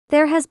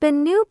There has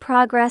been new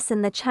progress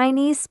in the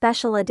Chinese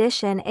Special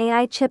Edition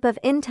AI chip of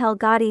Intel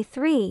Gaudi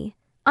 3.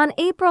 On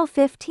April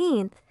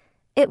 15,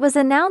 it was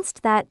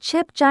announced that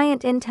chip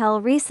giant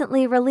Intel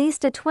recently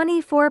released a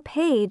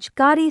 24-page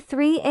Gaudi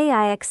 3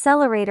 AI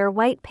accelerator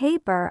white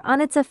paper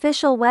on its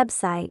official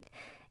website.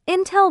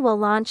 Intel will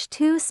launch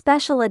 2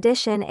 Special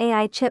Edition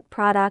AI chip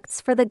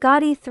products for the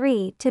Gaudi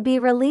 3 to be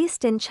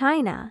released in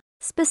China.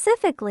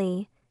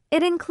 Specifically,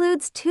 it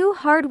includes 2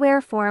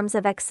 hardware forms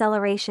of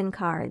acceleration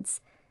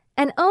cards.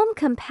 An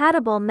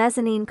ohm-compatible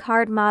mezzanine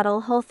card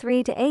model Hull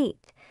 3-8,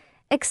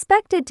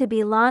 expected to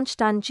be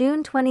launched on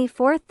June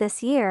 24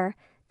 this year.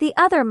 The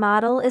other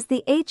model is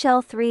the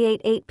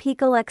HL388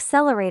 Pickle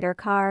accelerator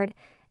card.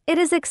 It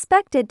is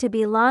expected to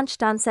be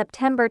launched on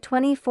September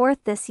 24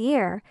 this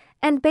year,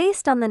 and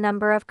based on the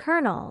number of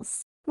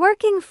kernels,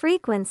 working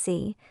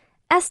frequency,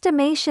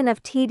 estimation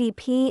of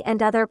TDP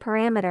and other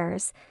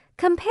parameters,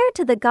 compared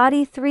to the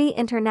Gaudi 3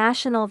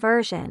 international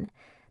version,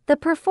 the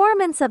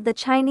performance of the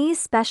Chinese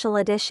Special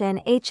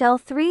Edition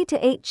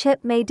HL3-8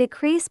 chip may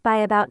decrease by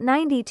about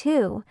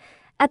 92.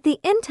 At the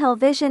Intel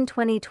Vision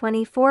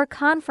 2024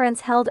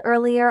 conference held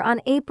earlier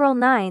on April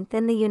 9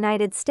 in the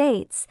United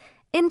States,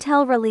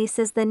 Intel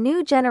releases the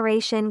new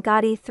generation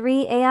Gaudi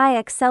 3 AI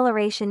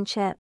acceleration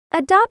chip,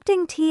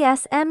 adopting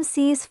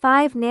TSMC's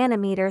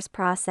 5nm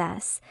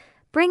process,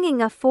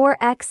 bringing a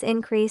 4x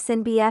increase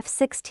in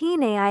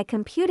BF16 AI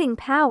computing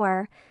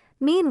power.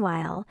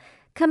 Meanwhile,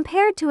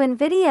 compared to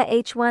NVIDIA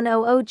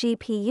H100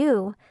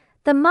 GPU,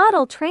 the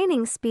model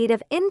training speed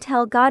of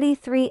Intel Gaudi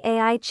 3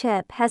 AI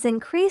chip has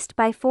increased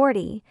by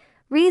 40,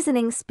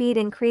 reasoning speed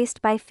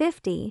increased by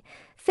 50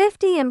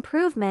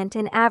 improvement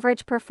in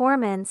average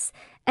performance,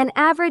 an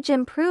average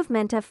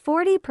improvement of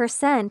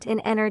 40% in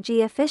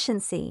energy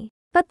efficiency.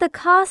 But the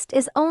cost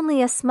is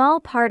only a small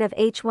part of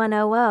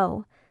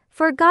H100.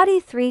 For Gaudi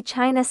 3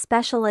 China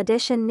Special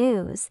Edition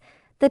news,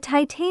 the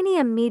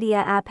Titanium Media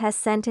app has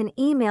sent an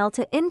email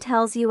to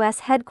Intel's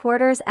US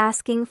headquarters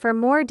asking for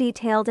more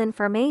detailed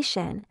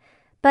information,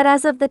 but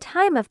as of the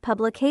time of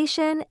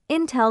publication,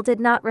 Intel did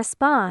not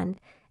respond.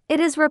 It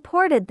is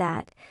reported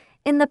that,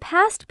 in the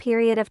past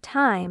period of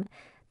time,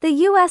 the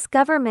US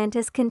government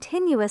is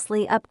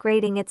continuously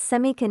upgrading its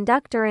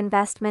semiconductor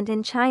investment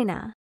in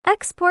China.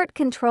 Export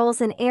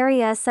controls in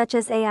areas such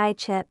as AI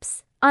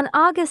chips. On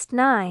August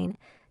 9,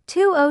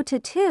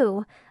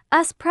 2022,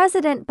 US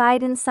President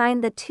Biden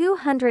signed the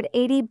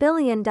 $280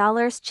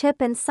 billion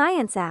Chip and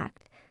Science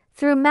Act,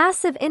 through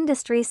massive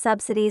industry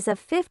subsidies of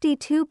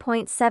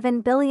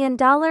 $52.7 billion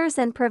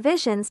and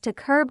provisions to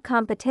curb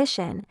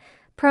competition,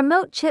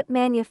 promote chip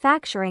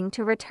manufacturing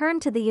to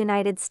return to the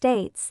United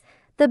States.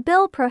 The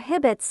bill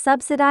prohibits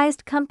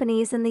subsidized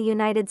companies in the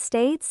United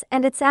States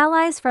and its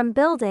allies from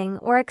building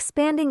or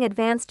expanding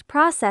advanced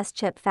process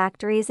chip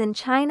factories in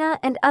China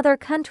and other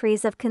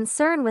countries of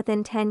concern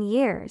within 10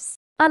 years.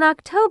 On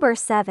October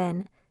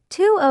 7,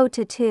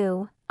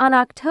 2022, on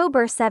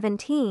October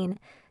 17,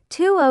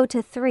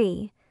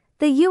 2023,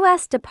 the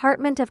U.S.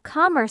 Department of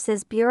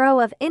Commerce's Bureau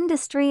of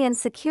Industry and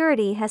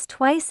Security has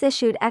twice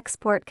issued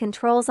export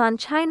controls on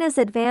China's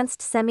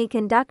advanced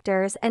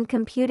semiconductors and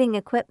computing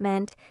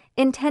equipment,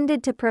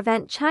 intended to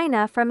prevent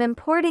China from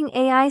importing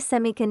AI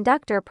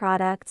semiconductor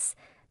products.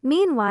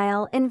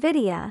 Meanwhile,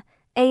 NVIDIA,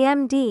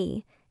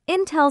 AMD,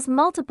 Intel's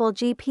multiple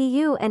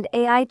GPU and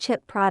AI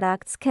chip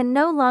products can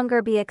no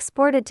longer be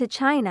exported to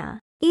China.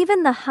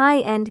 Even the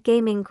high-end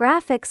gaming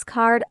graphics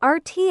card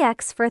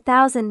RTX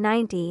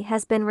 4090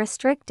 has been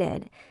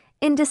restricted.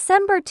 In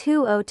December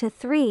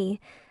 2023,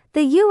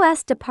 the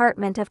U.S.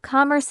 Department of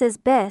Commerce's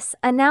BIS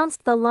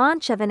announced the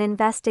launch of an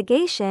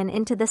investigation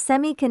into the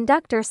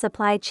semiconductor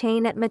supply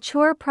chain at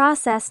mature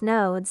process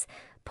nodes,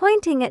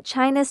 pointing at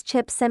China's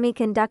chip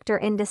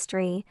semiconductor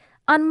industry.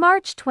 On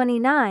March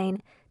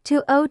 29,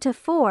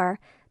 2024,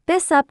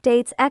 BIS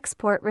updates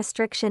export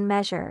restriction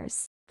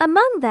measures.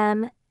 Among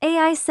them,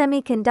 AI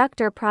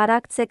semiconductor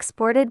products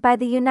exported by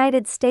the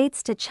United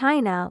States to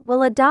China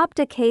will adopt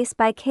a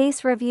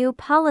case-by-case review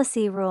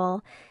policy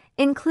rule,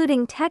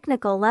 including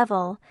technical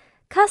level,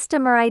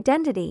 customer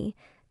identity,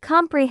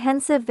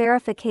 comprehensive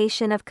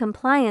verification of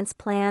compliance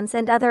plans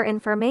and other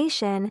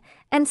information,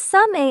 and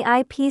some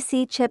AI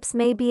PC chips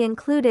may be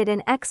included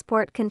in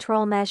export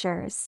control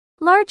measures.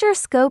 Larger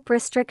scope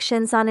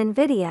restrictions on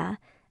NVIDIA,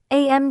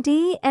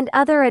 AMD and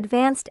other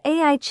advanced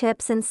AI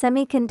chips and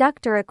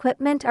semiconductor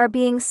equipment are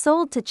being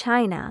sold to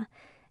China.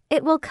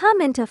 It will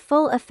come into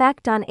full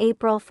effect on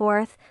April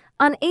 4.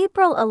 On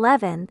April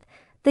 11,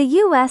 the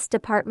U.S.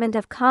 Department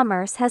of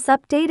Commerce has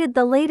updated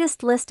the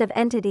latest list of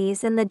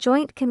entities in the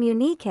joint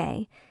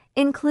communiqué,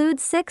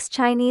 includes 6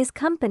 Chinese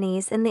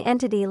companies in the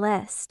entity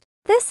list.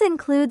 This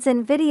includes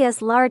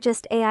NVIDIA's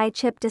largest AI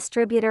chip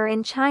distributor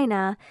in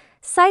China,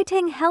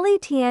 citing Heli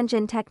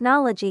Tianjin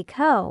Technology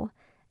Co.,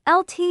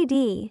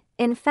 Ltd.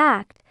 In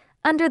fact,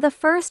 under the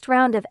first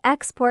round of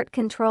export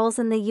controls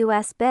in the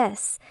U.S.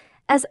 BIS,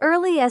 as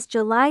early as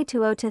July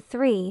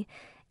 2023,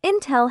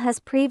 Intel has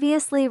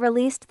previously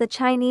released the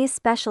Chinese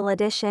Special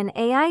Edition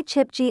AI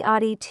chip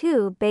Gaudi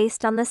 2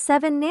 based on the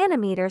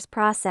 7nm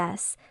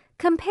process,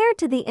 compared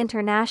to the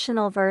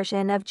international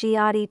version of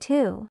Gaudi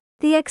 2.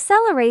 The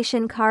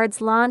acceleration cards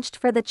launched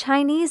for the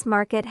Chinese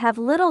market have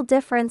little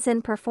difference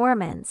in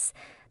performance.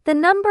 The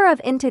number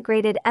of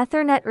integrated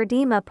Ethernet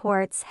RDMA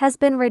ports has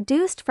been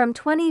reduced from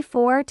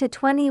 24 to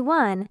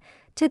 21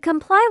 to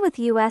comply with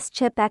U.S.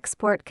 chip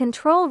export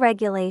control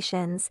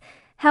regulations.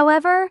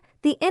 However,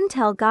 the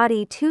Intel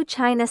Gaudi 2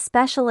 China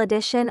Special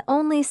Edition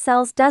only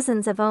sells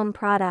dozens of ohm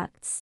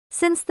products.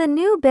 Since the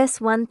new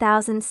BIS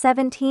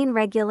 1017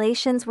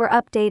 regulations were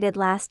updated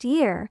last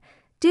year,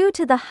 due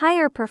to the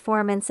higher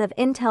performance of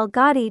Intel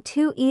Gaudi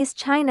 2E's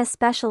China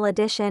Special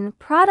Edition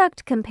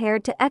product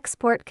compared to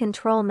export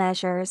control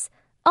measures,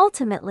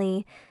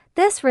 ultimately,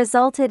 this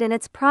resulted in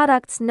its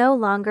products no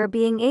longer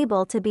being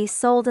able to be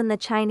sold in the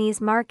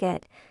Chinese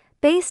market.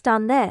 Based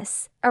on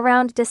this,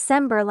 around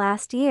December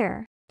last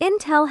year,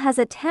 Intel has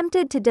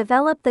attempted to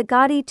develop the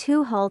Gaudi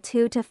 2 Hull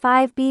 2 to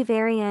 5B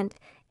variant,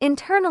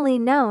 internally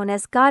known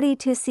as Gaudi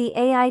 2C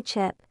AI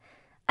chip.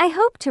 I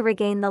hope to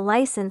regain the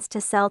license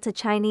to sell to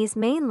Chinese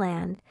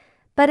mainland,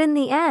 but in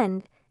the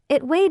end,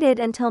 it waited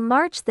until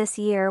March this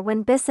year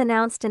when BIS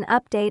announced an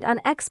update on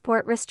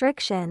export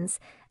restrictions.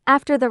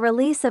 After the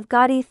release of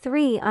Gaudi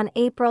 3 on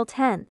April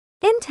 10,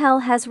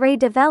 Intel has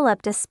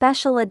redeveloped a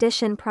special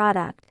edition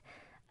product.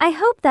 I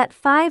hope that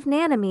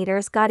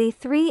 5nm Gaudi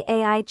 3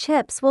 AI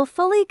chips will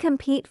fully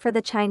compete for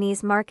the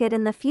Chinese market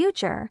in the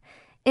future,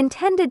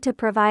 intended to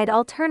provide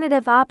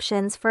alternative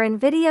options for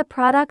NVIDIA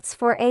products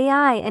for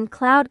AI and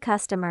cloud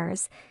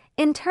customers,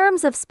 in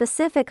terms of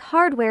specific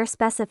hardware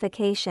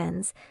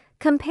specifications,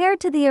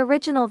 compared to the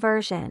original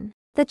version.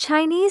 The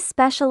Chinese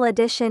Special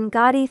Edition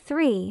Gaudi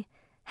 3,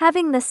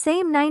 having the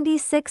same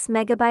 96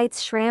 MB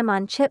SRAM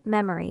on-chip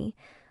memory,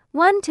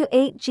 1 to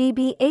 8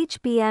 GB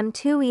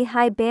HBM2E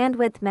high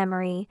bandwidth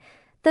memory,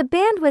 the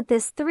bandwidth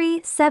is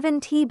 3.7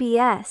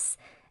 TBS,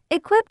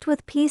 equipped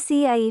with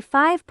PCIe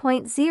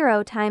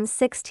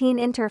 5.0x16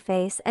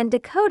 interface and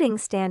decoding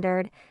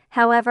standard.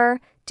 However,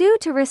 due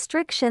to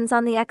restrictions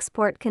on the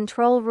export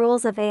control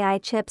rules of AI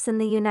chips in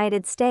the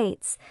United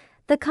States,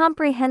 the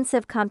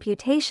comprehensive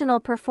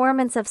computational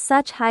performance of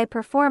such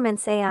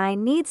high-performance AI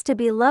needs to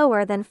be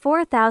lower than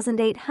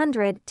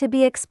 4800 to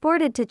be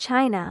exported to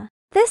China.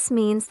 This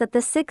means that the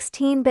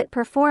 16-bit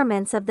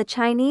performance of the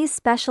Chinese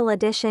Special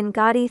Edition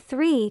Gaudi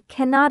 3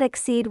 cannot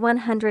exceed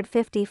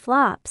 150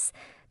 flops,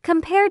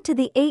 compared to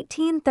the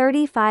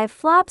 1835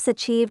 flops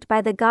achieved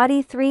by the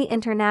Gaudi 3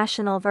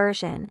 international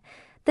version.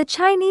 The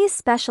Chinese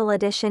Special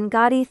Edition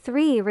Gaudi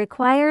 3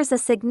 requires a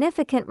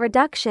significant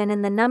reduction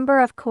in the number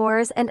of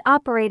cores and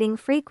operating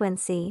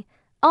frequency.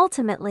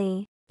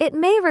 Ultimately, it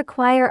may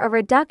require a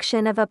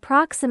reduction of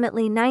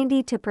approximately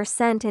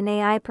 92% in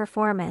AI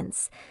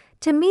performance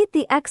to meet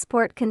the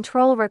export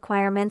control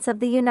requirements of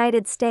the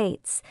United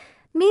States.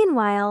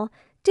 Meanwhile,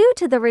 due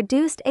to the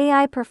reduced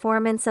AI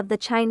performance of the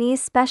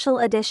Chinese Special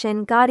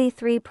Edition Gaudi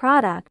 3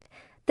 product,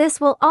 this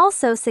will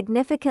also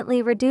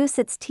significantly reduce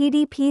its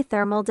TDP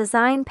thermal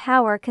design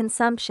power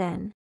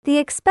consumption. The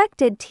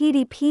expected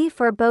TDP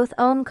for both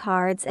ohm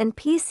cards and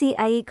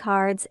PCIe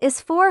cards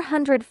is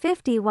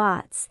 450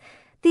 watts.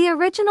 The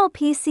original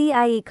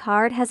PCIe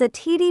card has a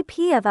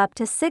TDP of up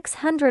to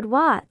 600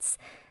 watts.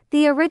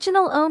 The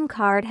original ohm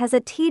card has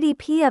a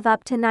TDP of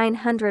up to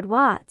 900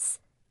 watts.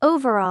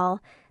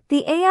 Overall,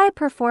 the AI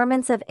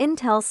performance of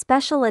Intel's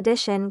Special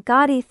Edition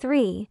Gaudi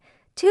 3,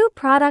 two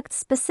products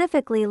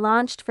specifically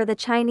launched for the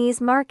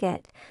Chinese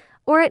market,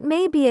 or it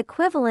may be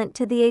equivalent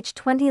to the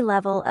H20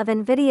 level of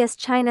NVIDIA's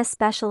China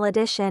Special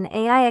Edition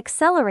AI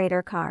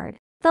accelerator card.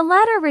 The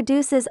latter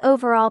reduces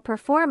overall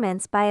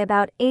performance by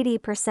about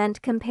 80%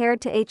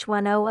 compared to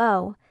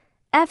H100,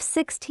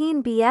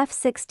 F16B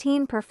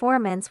F16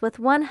 performance with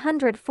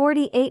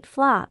 148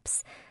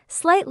 flops,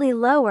 slightly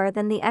lower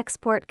than the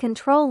export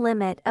control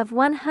limit of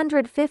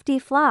 150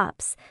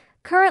 flops.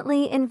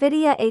 Currently,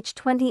 NVIDIA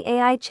H20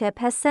 AI chip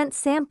has sent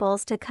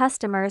samples to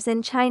customers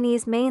in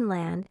Chinese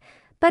mainland,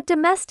 but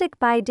domestic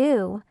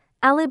Baidu,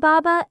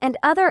 Alibaba, and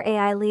other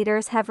AI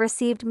leaders have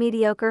received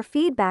mediocre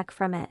feedback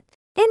from it.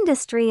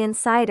 Industry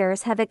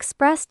insiders have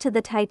expressed to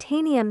the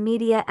Titanium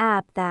Media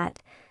app that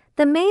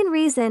the main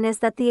reason is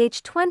that the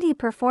H20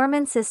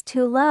 performance is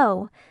too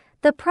low,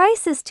 the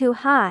price is too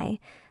high,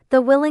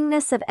 the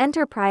willingness of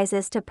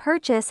enterprises to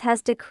purchase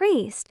has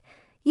decreased.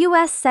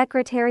 U.S.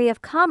 Secretary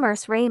of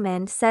Commerce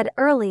Raymond said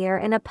earlier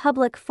in a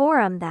public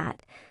forum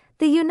that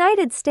the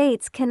United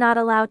States cannot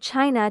allow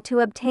China to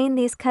obtain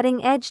these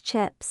cutting-edge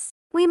chips.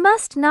 We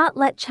must not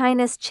let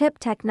China's chip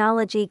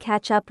technology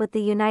catch up with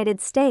the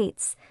United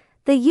States.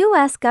 The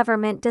U.S.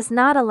 government does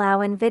not allow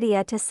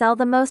NVIDIA to sell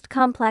the most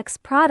complex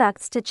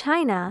products to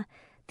China,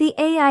 the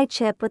AI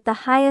chip with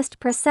the highest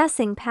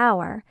processing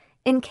power,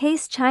 in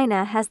case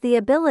China has the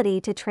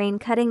ability to train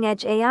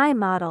cutting-edge AI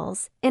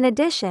models. In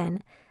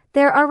addition,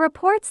 there are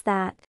reports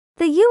that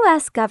the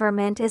U.S.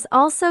 government is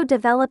also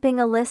developing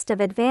a list of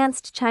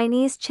advanced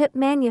Chinese chip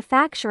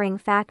manufacturing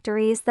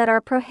factories that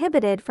are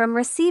prohibited from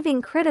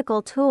receiving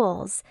critical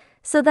tools,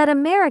 so that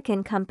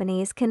American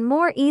companies can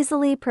more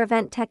easily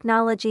prevent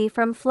technology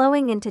from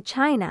flowing into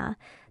China.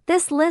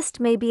 This list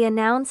may be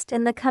announced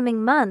in the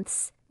coming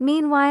months.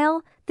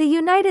 Meanwhile, the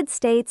United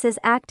States is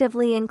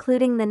actively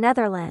including the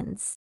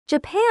Netherlands.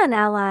 Japan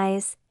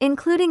allies,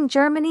 including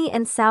Germany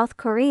and South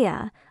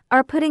Korea,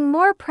 are putting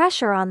more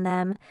pressure on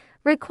them,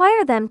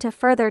 require them to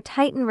further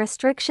tighten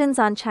restrictions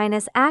on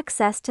China's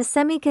access to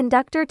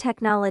semiconductor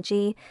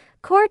technology,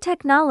 core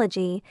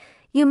technology.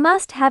 You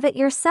must have it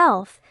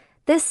yourself.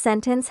 This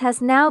sentence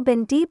has now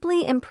been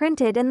deeply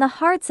imprinted in the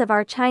hearts of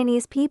our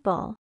Chinese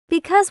people.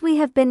 Because we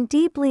have been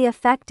deeply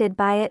affected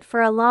by it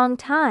for a long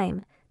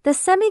time, the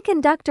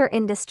semiconductor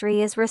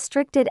industry is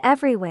restricted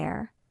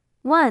everywhere.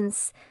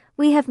 Once,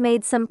 we have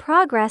made some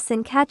progress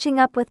in catching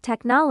up with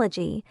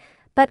technology,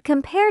 but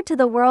compared to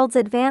the world's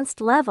advanced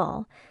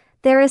level,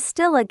 there is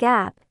still a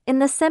gap in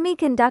the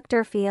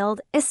semiconductor field,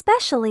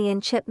 especially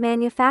in chip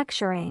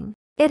manufacturing.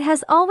 It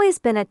has always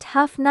been a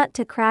tough nut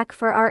to crack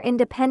for our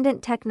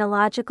independent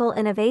technological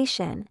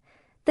innovation.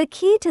 The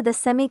key to the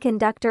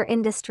semiconductor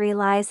industry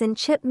lies in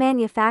chip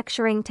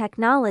manufacturing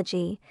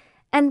technology,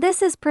 and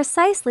this is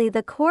precisely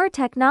the core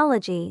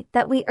technology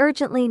that we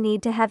urgently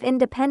need to have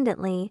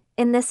independently.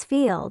 In this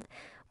field,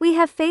 we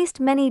have faced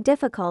many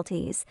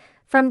difficulties,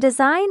 from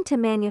design to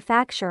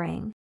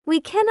manufacturing.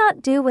 We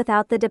cannot do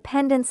without the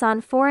dependence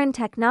on foreign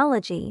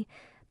technology,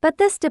 but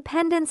this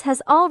dependence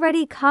has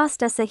already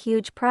cost us a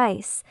huge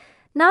price.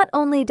 Not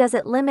only does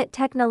it limit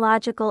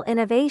technological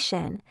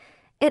innovation,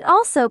 it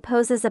also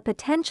poses a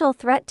potential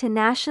threat to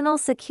national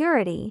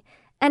security.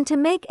 And to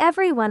make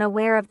everyone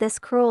aware of this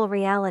cruel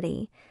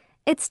reality,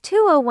 it's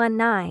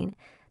 2019,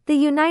 the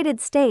United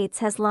States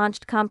has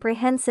launched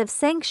comprehensive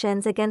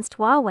sanctions against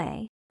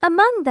Huawei.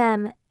 Among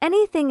them,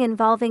 anything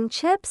involving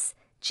chips,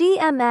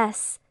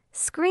 GMS,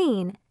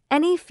 screen,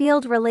 any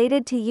field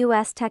related to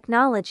U.S.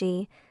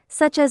 technology,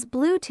 such as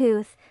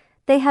Bluetooth,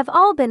 they have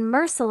all been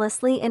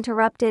mercilessly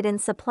interrupted in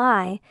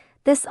supply.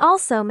 This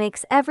also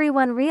makes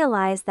everyone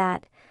realize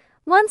that,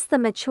 once the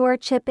mature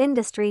chip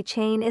industry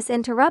chain is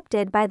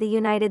interrupted by the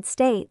United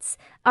States,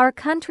 our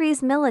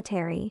country's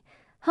military,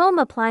 home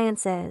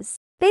appliances,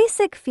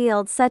 basic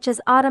fields such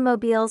as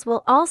automobiles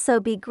will also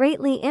be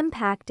greatly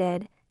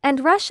impacted,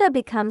 and Russia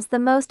becomes the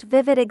most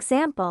vivid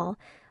example.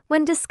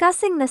 When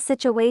discussing the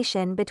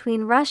situation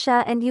between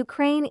Russia and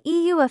Ukraine,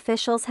 EU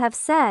officials have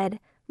said,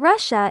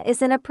 Russia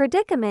is in a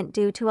predicament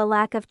due to a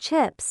lack of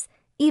chips,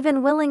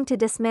 even willing to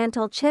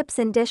dismantle chips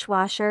in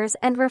dishwashers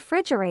and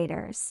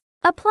refrigerators.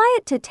 Apply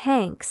it to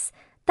tanks.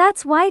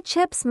 That's why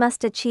chips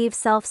must achieve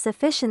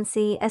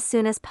self-sufficiency as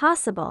soon as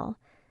possible.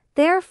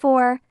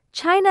 Therefore,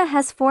 China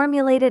has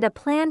formulated a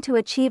plan to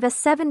achieve a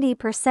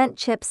 70%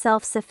 chip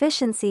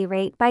self-sufficiency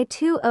rate by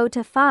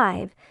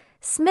 2025.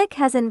 SMIC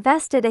has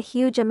invested a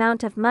huge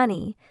amount of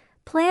money,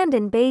 planned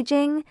in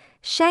Beijing,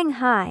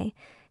 Shanghai,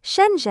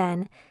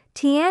 Shenzhen.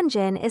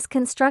 Tianjin is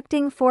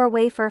constructing 4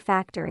 wafer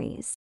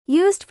factories,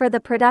 used for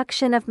the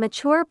production of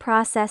mature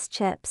process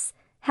chips.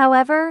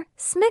 However,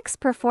 SMIC's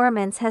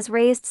performance has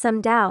raised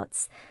some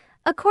doubts.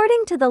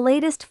 According to the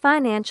latest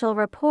financial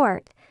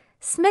report,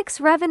 SMIC's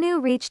revenue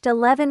reached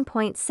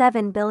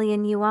 11.7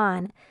 billion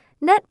yuan,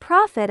 net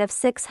profit of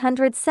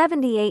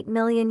 678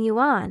 million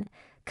yuan.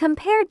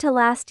 Compared to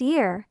last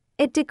year,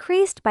 it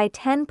decreased by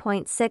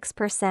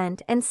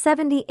 10.6% and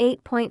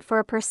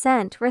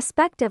 78.4%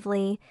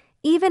 respectively,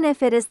 even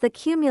if it is the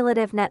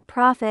cumulative net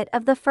profit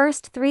of the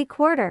first 3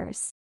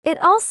 quarters. It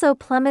also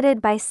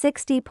plummeted by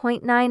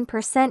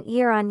 60.9%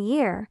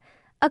 year-on-year.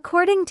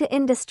 According to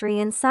industry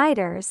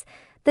insiders,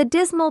 the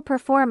dismal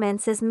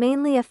performance is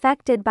mainly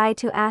affected by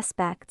 2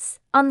 aspects.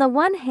 On the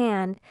one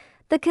hand,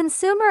 the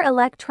consumer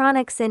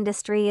electronics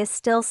industry is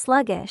still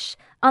sluggish.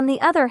 On the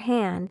other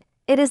hand,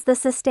 it is the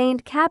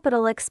sustained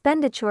capital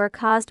expenditure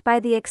caused by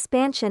the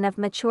expansion of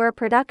mature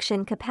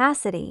production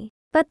capacity.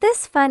 But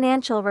it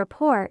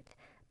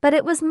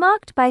was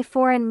mocked by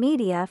foreign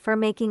media for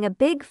making a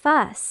big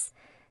fuss.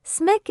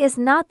 SMIC is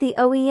not the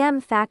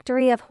OEM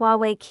factory of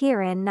Huawei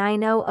Kirin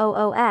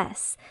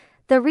 9000S.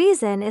 The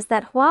reason is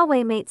that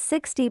Huawei Mate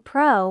 60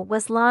 Pro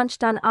was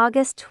launched on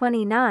August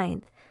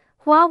 29.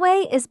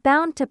 Huawei is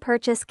bound to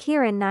purchase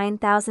Kirin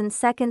 9000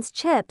 seconds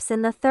chips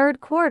in the 3rd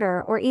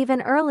quarter or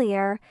even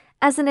earlier,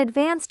 as an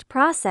advanced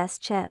process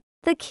chip.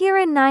 The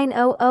Kirin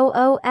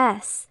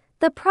 9000S,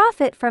 the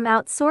profit from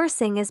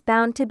outsourcing is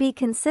bound to be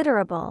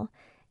considerable.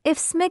 If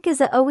SMIC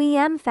is a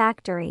OEM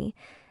factory,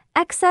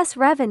 excess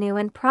revenue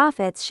and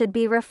profits should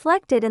be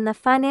reflected in the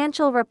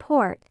financial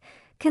report.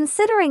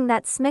 Considering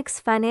that SMIC's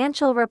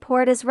financial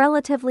report is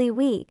relatively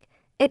weak,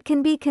 it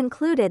can be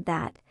concluded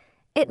that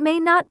it may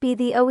not be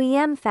the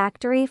OEM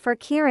factory for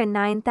Kirin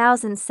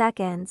 9000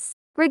 seconds.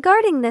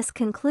 Regarding this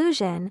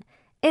conclusion,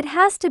 it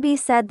has to be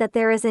said that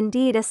there is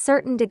indeed a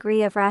certain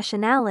degree of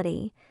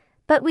rationality,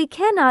 but we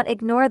cannot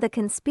ignore the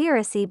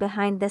conspiracy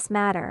behind this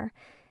matter.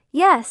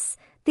 Yes,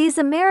 these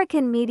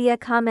American media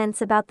comments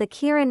about the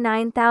Kirin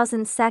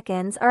 9000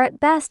 seconds are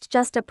at best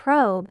just a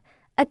probe,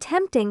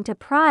 attempting to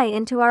pry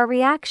into our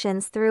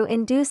reactions through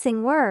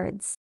inducing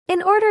words.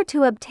 In order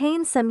to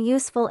obtain some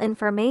useful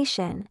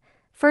information,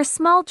 for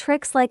small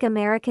tricks like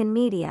American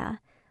media,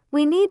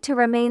 we need to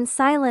remain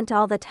silent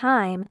all the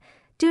time.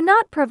 do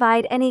not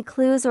provide any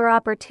clues or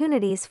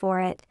opportunities for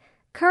it.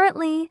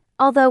 Currently,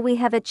 although we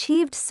have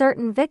achieved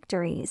certain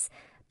victories,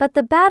 but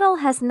the battle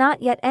has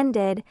not yet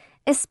ended,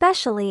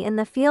 especially in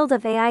the field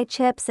of AI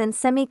chips and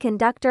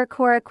semiconductor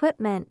core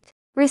equipment.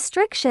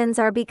 Restrictions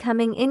are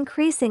becoming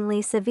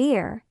increasingly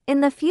severe. In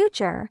the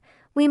future,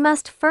 we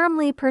must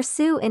firmly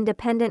pursue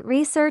independent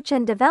research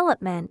and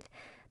development,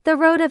 the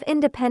road of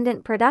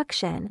independent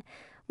production.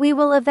 We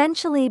will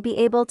eventually be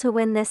able to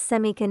win this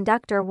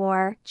semiconductor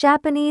war.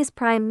 Japanese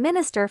Prime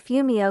Minister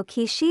Fumio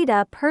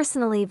Kishida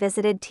personally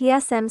visited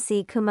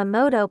TSMC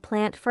Kumamoto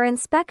plant for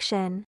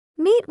inspection.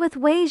 Meet with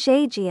Wei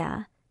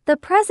Zheijia, the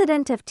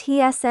president of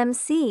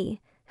TSMC,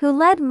 who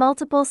led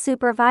multiple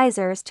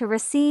supervisors to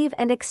receive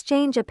and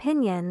exchange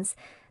opinions.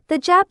 The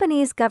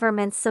Japanese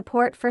government's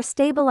support for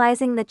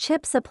stabilizing the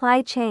chip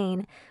supply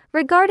chain.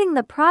 Regarding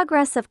the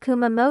progress of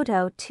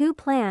Kumamoto 2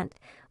 plant,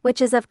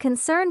 which is of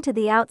concern to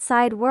the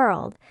outside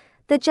world,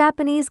 the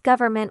Japanese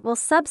government will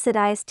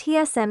subsidize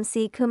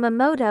TSMC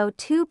Kumamoto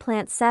 2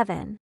 plant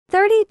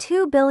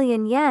 7.32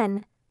 billion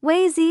yen.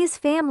 Wei Zi's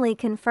family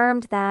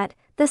confirmed that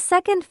the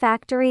second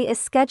factory is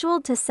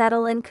scheduled to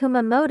settle in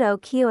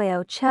Kumamoto,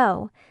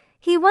 Kyoto.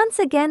 He once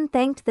again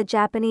thanked the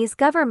Japanese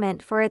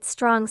government for its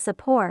strong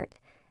support.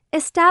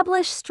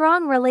 Establish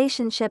strong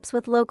relationships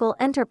with local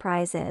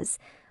enterprises.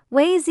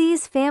 Wei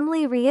Zi's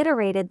family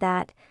reiterated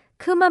that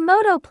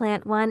Kumamoto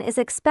Plant 1 is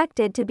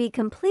expected to be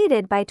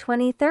completed by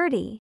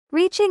 2030,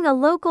 reaching a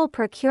local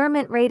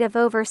procurement rate of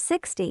over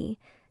 60.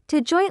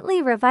 To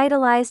jointly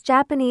revitalize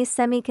Japanese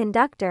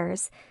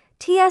semiconductors,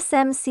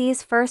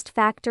 TSMC's first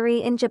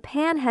factory in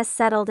Japan has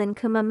settled in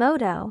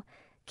Kumamoto,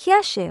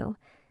 Kyushu.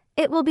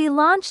 It will be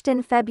launched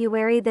in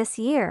February this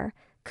year.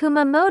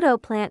 Kumamoto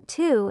Plant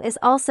 2 is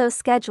also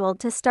scheduled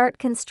to start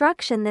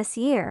construction this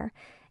year.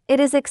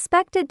 It is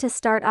expected to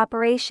start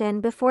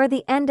operation before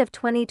the end of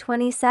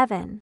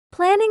 2027.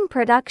 Planning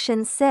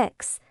production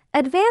 6.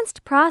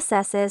 Advanced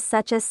processes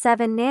such as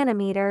 7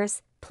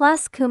 nanometers,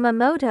 plus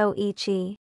Kumamoto Ichi.